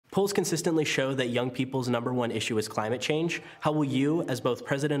Polls consistently show that young people's #1 issue is climate change. How will you, as both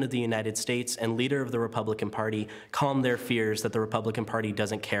President of the United States and leader of the Republican Party, calm their fears that the Republican Party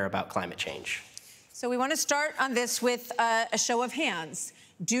doesn't care about climate change? So we want to start on this with a show of hands.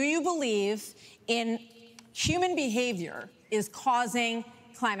 Do you believe in human behavior is causing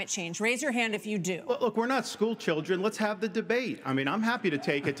climate change? Raise your hand if you do. Well, look, we're not school children. Let's have the debate. I mean, I'm happy to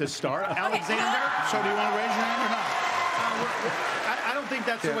take it to start. Alexander? So do you want to raise your hand or not? I don't think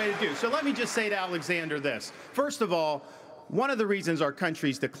that's the way to do. So let me just say to Alexander this. First of all, one of the reasons our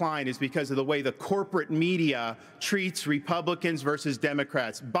country's decline is because of the way the corporate media treats Republicans versus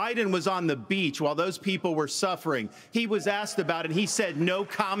Democrats. Biden was on the beach while those people were suffering. He was asked about it. He said no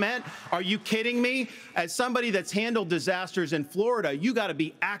comment. Are you kidding me? As somebody that's handled disasters in Florida, you got to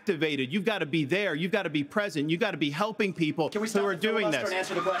be activated. You've got to be there. You've got to be present. You've got to be helping people who are doing this.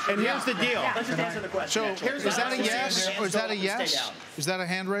 And here's the deal. Let's just answer the question. So is that a yes? Or is that a yes? Is that a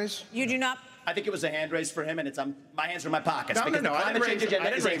hand raise? You do not. I think it was a hand raise for him, and it's my hands are in my pockets. No, because no, the climate change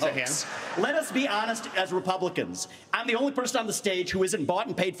agenda is a hand. hoax. Let us be honest as Republicans. I'm the only person on the stage who isn't bought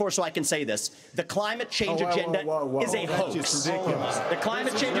and paid for, so I can say this. The climate change agenda is a hoax. The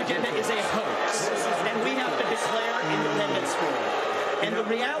climate change agenda is a hoax, and we have to declare independence for it. And the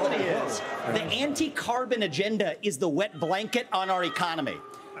reality is, the anti-carbon agenda is the wet blanket on our economy.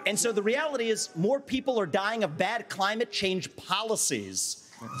 And so the reality is, more people are dying of bad climate change policies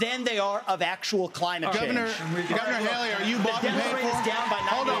than they are of actual climate change. Governor Haley, are you bought and paid for? Is down by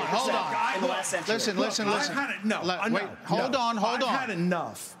 98% in the last century. Listen. Wait, hold on. I've had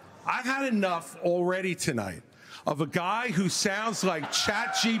enough. I've had enough already tonight of a guy who sounds like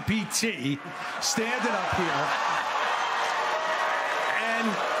ChatGPT standing up here. And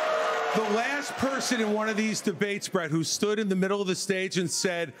the last person in one of these debates, Brett, who stood in the middle of the stage and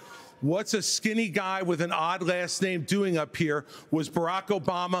said, "What's a skinny guy with an odd last name doing up here?" was Barack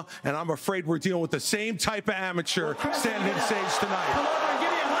Obama, and I'm afraid we're dealing with the same type of amateur standing on stage tonight. Come over and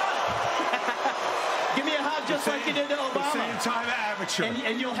give me a hug. Give me a hug just like you did to Obama. The same type of amateur.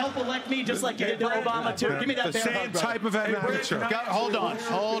 And you'll help elect me just like you did to Obama, too. Give me that the same type of amateur. Hold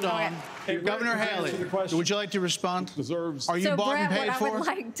on. Governor Haley, would you like to respond? Are you bought and paid for? What I would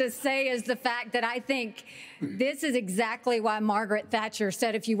like to say is the fact that I think this is exactly why Margaret Thatcher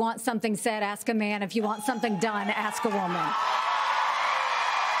said, if you want something said, ask a man. If you want something done, ask a woman.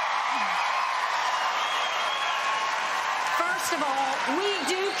 First of all, we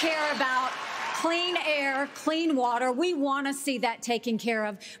do care about clean air, clean water. We want to see that taken care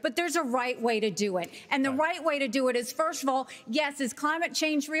of, but there's a right way to do it. And the right way to do it is, first of all, yes, is climate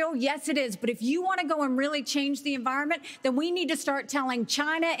change real? Yes, it is. But if you want to go and really change the environment, then we need to start telling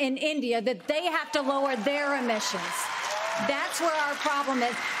China and India that they have to lower their emissions. That's where our problem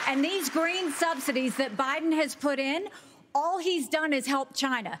is. And these green subsidies that Biden has put in, all he's done is help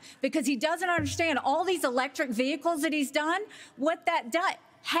China, because he doesn't understand all these electric vehicles that he's done, what that does.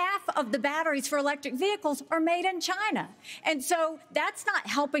 Half of the batteries for electric vehicles are made in China. And so that's not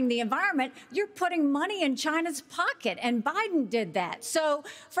helping the environment. You're putting money in China's pocket, and Biden did that. So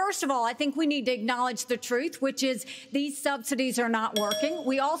first of all, I think we need to acknowledge the truth, which is these subsidies are not working.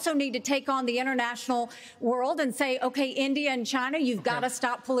 We also need to take on the international world and say, okay, India and China, you've got to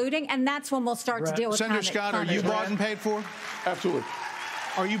stop polluting, and that's when we'll start to deal with Senator Scott, are you bought and paid for? Absolutely.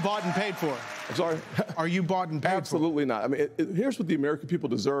 Are you bought and paid for? I'm sorry? Are you bought and paid for? Absolutely not. I mean, here's what the American people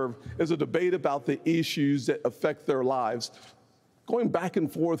deserve is a debate about the issues that affect their lives. Going back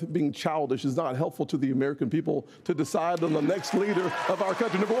and forth, being childish is not helpful to the American people to decide on the next leader of our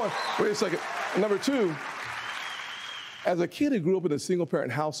country. Number one, wait a second. Number two, as a kid who grew up in a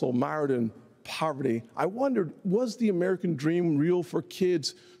single-parent household mired in poverty, I wondered, was the American dream real for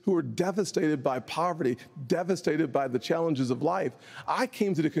kids who were devastated by poverty, devastated by the challenges of life? I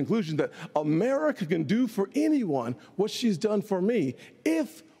came to the conclusion that America can do for anyone what she's done for me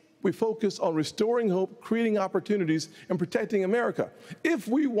if we focus on restoring hope, creating opportunities, and protecting America. If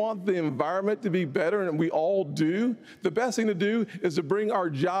we want the environment to be better, and we all do, the best thing to do is to bring our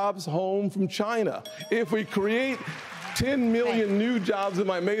jobs home from China. If we create 10 million new jobs in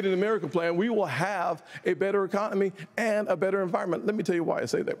my Made in America plan, we will have a better economy and a better environment. Let me tell you why I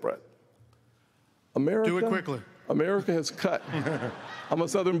say that, Brett. America, do it quickly. America has cut. I'm a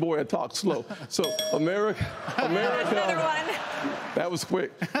Southern boy, I talk slow. So America, Another one. That was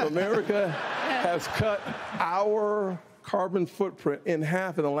quick. America has cut our carbon footprint in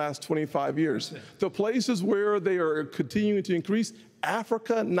half in the last 25 years. The places where they are continuing to increase,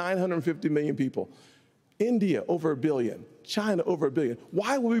 Africa, 950 million people. India, over 1 billion. China, over 1 billion.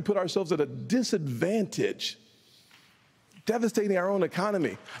 Why would we put ourselves at a disadvantage devastating our own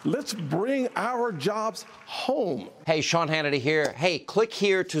economy. Let's bring our jobs home. Hey, Sean Hannity here. Hey, click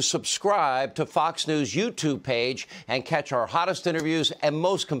here to subscribe to Fox News YouTube page and catch our hottest interviews and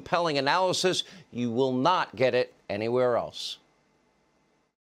most compelling analysis. You will not get it anywhere else.